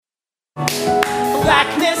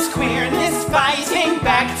Blackness, queerness, fighting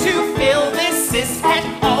back to fill this cis-het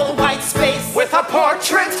all-white space with a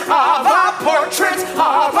portrait of a portrait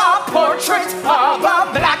of a portrait of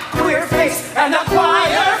a black queer face and a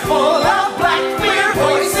choir full of black queer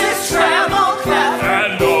voices, treble clef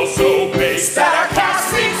and also bass that are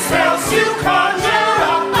casting spells to conjure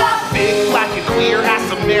up a big black and queer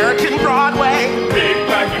ass American Broadway. Big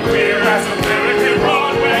black and queer ass American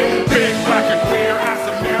Broadway. Big black and queer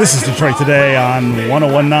ass American. This is Detroit Today on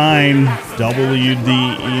 101.9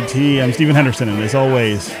 WDET. I'm Stephen Henderson, and as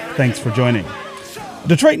always, thanks for joining. A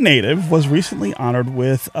Detroit native was recently honored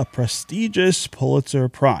with a prestigious Pulitzer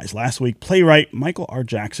Prize. Last week, playwright Michael R.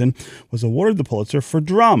 Jackson was awarded the Pulitzer for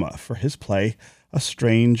drama for his play A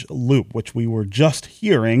Strange Loop, which we were just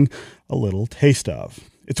hearing a little taste of.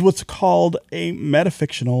 It's what's called a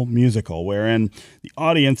metafictional musical, wherein the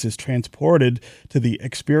audience is transported to the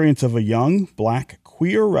experience of a young, black,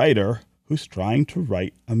 queer writer who's trying to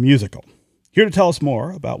write a musical. Here to tell us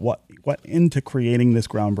more about what went into creating this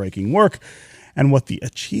groundbreaking work and what the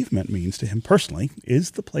achievement means to him personally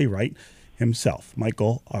is the playwright himself,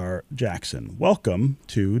 Michael R. Jackson. Welcome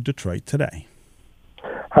to Detroit Today.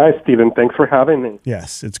 Hi, Stephen. Thanks for having me.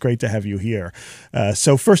 Yes, it's great to have you here.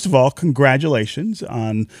 So first of all, congratulations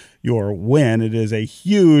on your win. It is a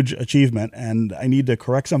huge achievement, and I need to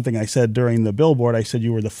correct something I said during the billboard. I said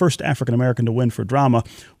you were the first African-American to win for drama,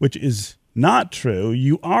 which is not true.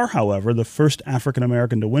 You are, however, the first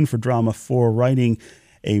African-American to win for drama for writing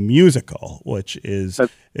a musical, which is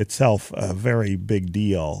itself a very big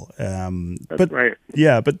deal. That's right.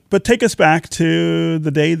 Yeah, but take us back to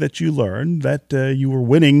the day that you learned that you were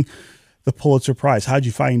winning the Pulitzer Prize. How'd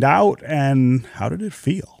you find out, and how did it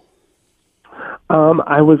feel?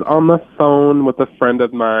 I was on the phone with a friend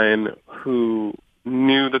of mine who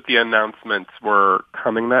knew that the announcements were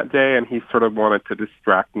coming that day, and he sort of wanted to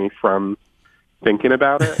distract me from thinking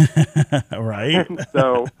about it. Right. And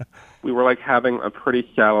so we were like having a pretty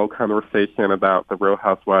shallow conversation about the Real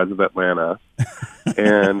Housewives of Atlanta.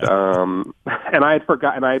 And I had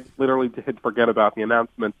forgotten, I literally did forget about the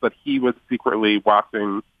announcements, but he was secretly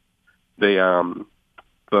watching the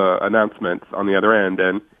announcements on the other end,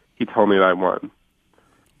 and he told me that I won.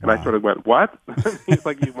 And I sort of went, what? He's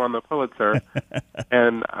like, you won the Pulitzer.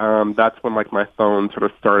 And that's when like my phone sort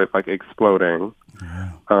of started like exploding.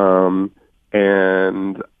 Yeah.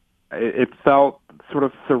 And it felt sort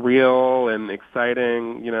of surreal and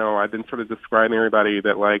exciting. You know, I've been sort of describing everybody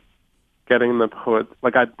that like getting the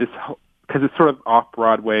because it's sort of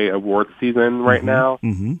off-Broadway award season right now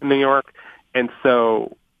in New York. And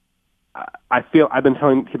so I've been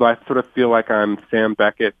telling people I sort of feel like I'm Sam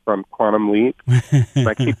Beckett from Quantum Leap. And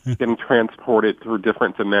I keep getting transported through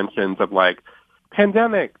different dimensions of like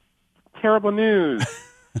pandemic, terrible news.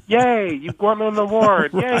 Yay, you won an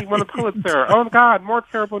award. Yay, you won a Pulitzer. Oh, God, more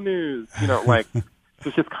terrible news. You know, like,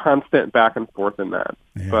 it's just constant back and forth in that.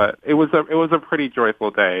 Yeah. But it was a pretty joyful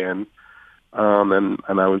day, and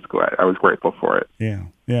I was glad. I was grateful for it. Yeah,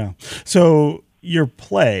 yeah. So your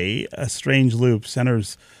play, A Strange Loop,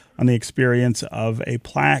 centers on the experience of a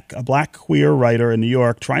black queer writer in New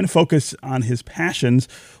York trying to focus on his passions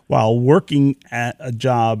while working at a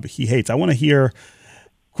job he hates. I want to hear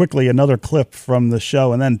quickly another clip from the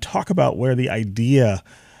show and then talk about where the idea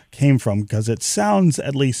came from, because it sounds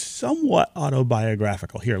at least somewhat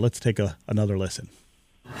autobiographical. Here, let's take another listen.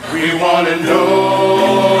 We want to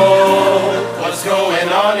know what's going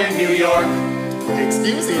on in New York.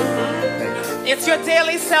 Excuse you. It's your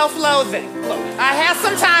daily self-loathing. Look, I had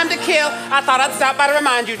some time to kill. I thought I'd stop by to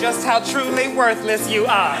remind you just how truly worthless you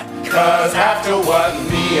are. 'Cause after what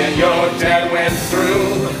me and your dad went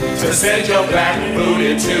through to send your black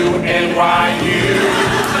booty to NYU,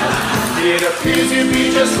 it appears you'd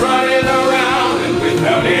be just running around and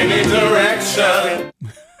without any direction.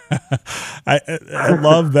 I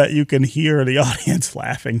love that you can hear the audience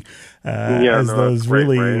laughing those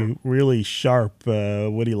really sharp,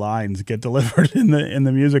 witty lines get delivered in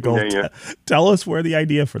the musical. Yeah. Tell us where the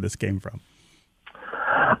idea for this came from.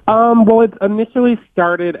 Well, it initially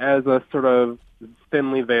started as a sort of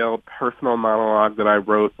thinly veiled personal monologue that I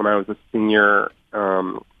wrote when I was a senior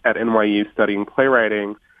at NYU studying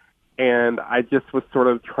playwriting, and I just was sort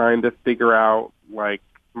of trying to figure out like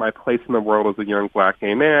my place in the world as a young black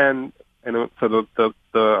gay man. And so the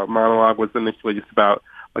monologue was initially just about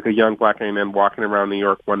like a young black gay man walking around New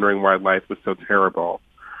York wondering why life was so terrible.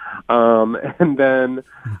 And then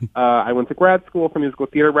I went to grad school for musical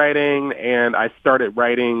theater writing, and I started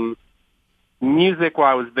writing music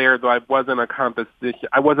while I was there, though I wasn't a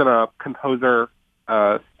composer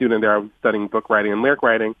student there. I was studying book writing and lyric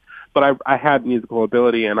writing. but I had musical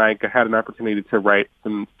ability, and I had an opportunity to write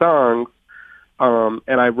some songs.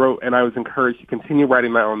 And I wrote, and I was encouraged to continue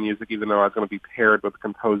writing my own music, even though I was going to be paired with a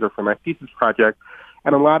composer for my thesis project.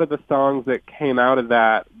 And a lot of the songs that came out of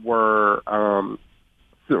that were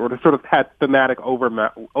sort of had thematic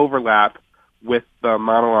overlap with the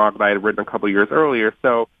monologue that I had written a couple of years earlier.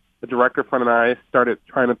 So the director friend and I started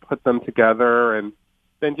trying to put them together, and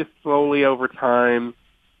then just slowly over time,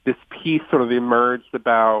 this piece sort of emerged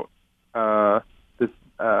about this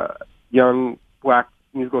young black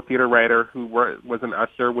musical theater writer who was an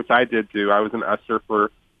usher, which I did do. I was an usher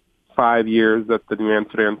for 5 years at the New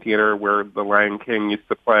Amsterdam Theater, where The Lion King used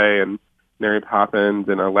to play, and Mary Poppins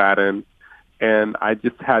and Aladdin. And I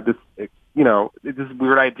just had this, this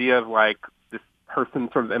weird idea of like this person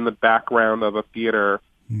sort of in the background of a theater,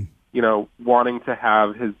 wanting to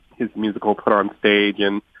have his musical put on stage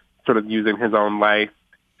and sort of using his own life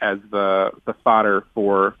as the fodder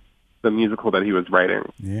for the musical that he was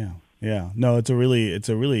writing. Yeah. Yeah, no, it's a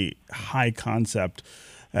really high concept,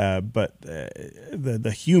 but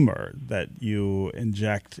the humor that you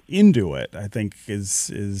inject into it, I think,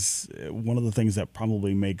 is one of the things that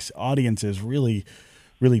probably makes audiences really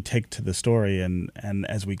take to the story, and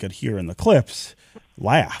as we could hear in the clips,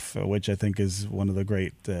 laugh, which I think is one of the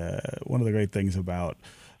great things about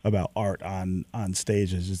art on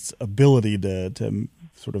stage, is its ability to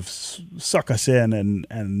sort of suck us in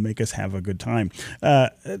and make us have a good time.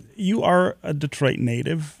 You are a Detroit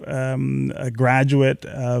native, a graduate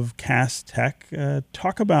of Cass Tech.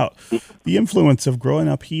 Talk about the influence of growing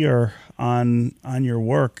up here on your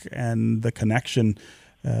work and the connection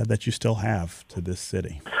that you still have to this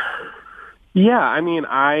city. Yeah, I mean,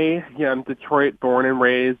 I'm Detroit born and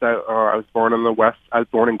raised. I was born on the west. I was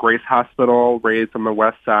born in Grace Hospital, raised on the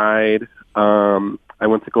west side. I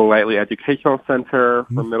went to Golightly Educational Center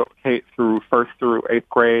for middle K through first through eighth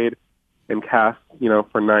grade, and Cass,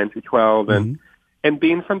 for 9 through 12. And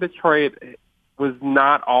being from Detroit was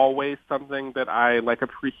not always something that I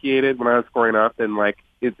appreciated when I was growing up, and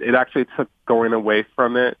it actually took going away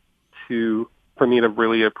from it for me to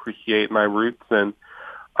really appreciate my roots. And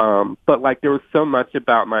but there was so much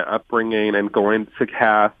about my upbringing and going to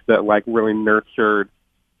Cass that really nurtured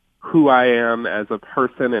who I am as a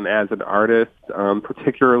person and as an artist,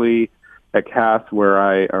 particularly at Cass, where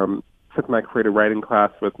I took my creative writing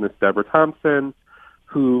class with Miss Deborah Thompson,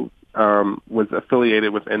 who was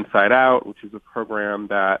affiliated with InsideOut, which is a program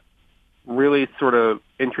that really sort of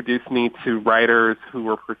introduced me to writers who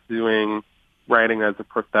were pursuing writing as a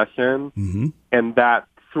profession, and that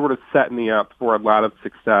sort of set me up for a lot of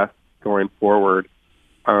success going forward.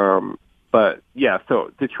 But yeah, so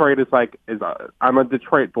Detroit I'm a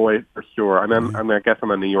Detroit boy for sure. I mean, I guess I'm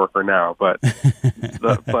a New Yorker now, but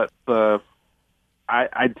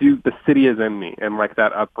I do. The city is in me, and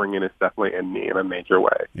that upbringing is definitely in me in a major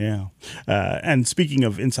way. Yeah. And speaking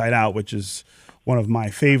of Inside Out, which is one of my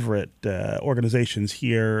favorite organizations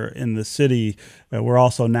here in the city, we're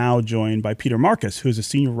also now joined by Peter Marcus, who's a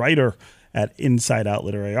senior writer at Inside Out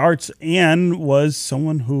Literary Arts and was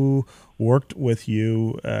someone who worked with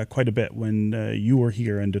you quite a bit when you were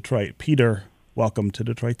here in Detroit. Peter, welcome to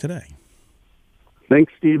Detroit Today.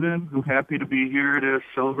 Thanks, Stephen. I'm happy to be here to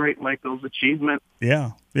celebrate Michael's achievement.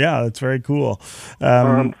 Yeah, that's very cool.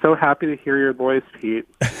 I'm so happy to hear your voice, Pete.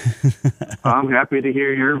 I'm happy to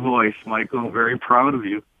hear your voice, Michael. I'm very proud of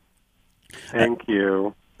you. Thank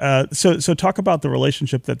you. So talk about the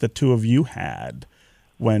relationship that the two of you had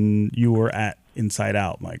when you were at Inside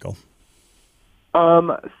Out, Michael.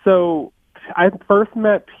 So I first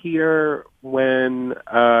met Peter when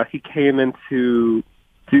he came into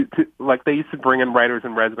they used to bring in writers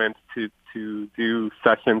in residence to do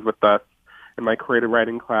sessions with us in my creative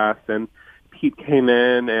writing class, and Pete came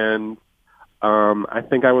in, and I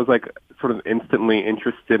think I was sort of instantly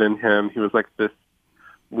interested in him. He was this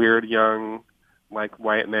weird young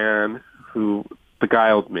white man who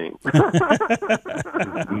beguiled me.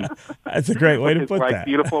 That's a great way to put that.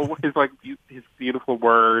 His beautiful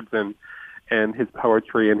words and his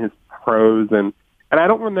poetry and his prose, and I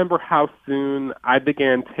don't remember how soon I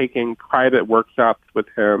began taking private workshops with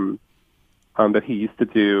him that he used to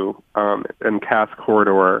do in Cass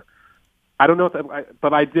Corridor. I don't know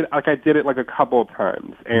but I did it a couple of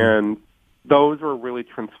times, and those were really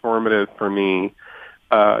transformative for me.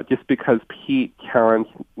 Just because Pete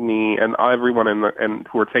challenged me and everyone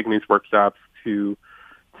who were taking these workshops to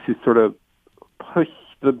sort of push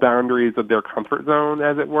the boundaries of their comfort zone,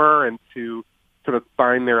 as it were, and to sort of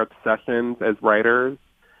find their obsessions as writers.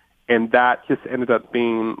 And that just ended up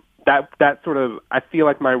being that sort of, I feel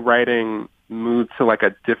like my writing moved to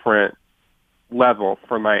a different level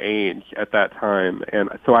for my age at that time. And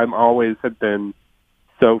so I'm always have been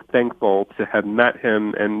so thankful to have met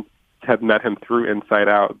him and to have met him through Inside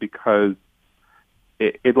Out, because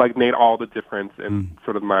it like made all the difference in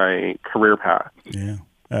sort of my career path. Yeah.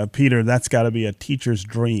 Peter, that's got to be a teacher's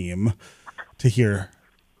dream to hear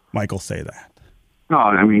Michael say that. No,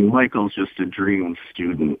 I mean, Michael's just a dream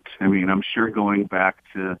student. I mean, I'm sure going back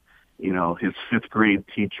to, his fifth grade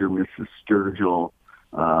teacher, Mrs. Sturgill,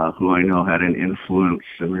 who I know had an influence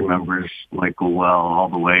and remembers Michael well, all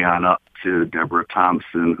the way on up to Deborah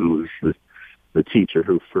Thompson, who's the teacher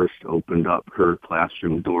who first opened up her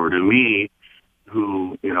classroom door to me,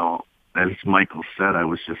 who, as Michael said, I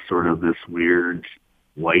was just sort of this weird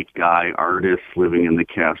white guy artist living in the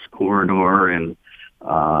Cass corridor, and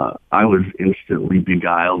I was instantly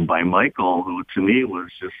beguiled by Michael, who to me was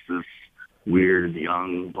just this weird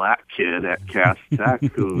young black kid at Cass Tech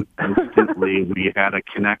who instantly we had a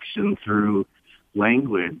connection through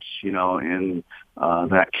language, and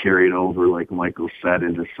that carried over, like Michael said,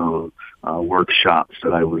 into some workshops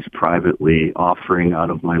that I was privately offering out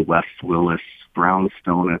of my West Willis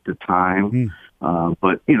brownstone at the time.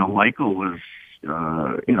 But, Michael was,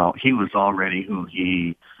 he was already who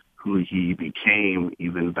he became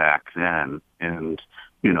even back then. And,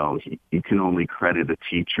 you can only credit a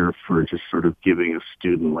teacher for just sort of giving a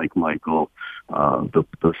student like Michael the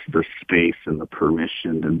space and the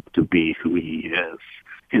permission to be who he is.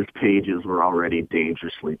 His pages were already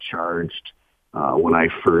dangerously charged when I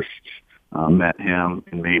first met him,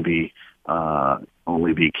 and maybe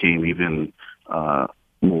only became even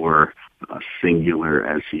more singular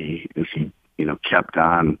as he kept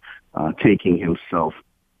on taking himself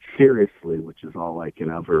seriously, which is all I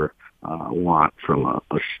can ever want from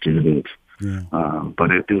a student. Yeah.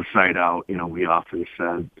 But at Inside Out, we often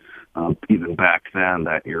said, even back then,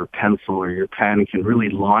 that your pencil or your pen can really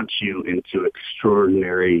launch you into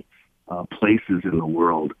extraordinary places in the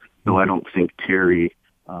world. Though I don't think Terry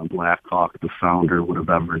Blackhawk, the founder, would have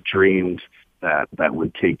ever dreamed that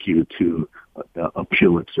would take you to a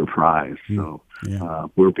Pulitzer Prize. So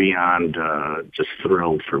we're beyond just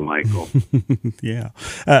thrilled for Michael. Yeah.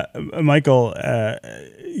 Michael,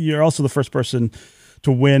 you're also the first person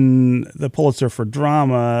to win the Pulitzer for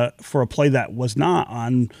drama for a play that was not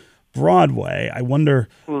on Broadway. I wonder,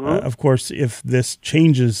 of course, if this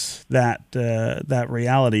changes that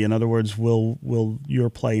reality. In other words, will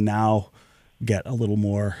your play now get a little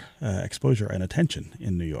more exposure and attention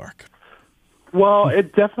in New York? Well,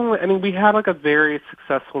 it definitely, I mean, we had like a very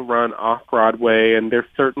successful run off Broadway, and there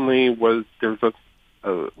certainly was, there was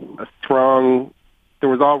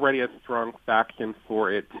already a strong faction for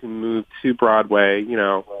it to move to Broadway,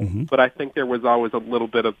 but I think there was always a little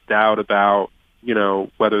bit of doubt about,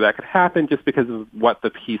 whether that could happen just because of what the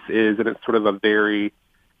piece is, and it's sort of a very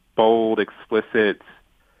bold, explicit,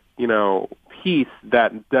 piece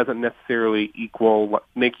that doesn't necessarily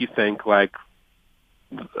make you think like,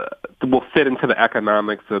 will fit into the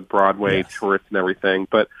economics of Broadway, tourists and everything.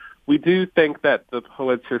 But we do think that the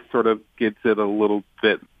Pulitzer sort of gives it a little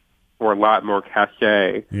bit or a lot more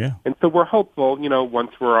cachet. Yeah. And so we're hopeful,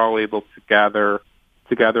 once we're all able to gather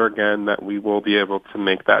together again, that we will be able to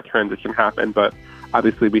make that transition happen. But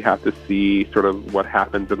obviously we have to see sort of what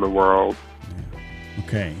happens in the world.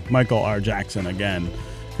 Okay. Michael R. Jackson, again,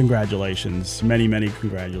 congratulations. Many, many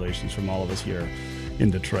congratulations from all of us here in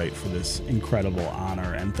Detroit for this incredible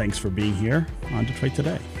honor, and thanks for being here on Detroit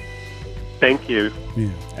Today. Thank you. Yeah.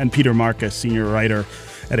 And Peter Marcus, senior writer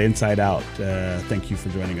at Inside Out, thank you for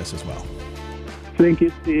joining us as well. Thank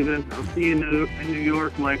you, Stephen. I'll see you in New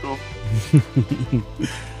York, Michael.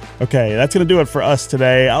 Okay, that's going to do it for us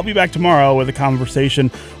today. I'll be back tomorrow with a conversation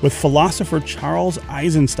with philosopher Charles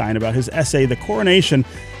Eisenstein about his essay, The Coronation,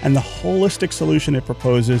 and the holistic solution it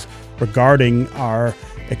proposes regarding our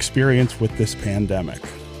experience with this pandemic.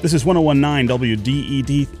 This is 101.9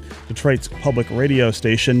 WDET, Detroit's public radio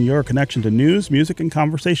station, your connection to news, music, and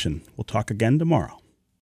conversation. We'll talk again tomorrow.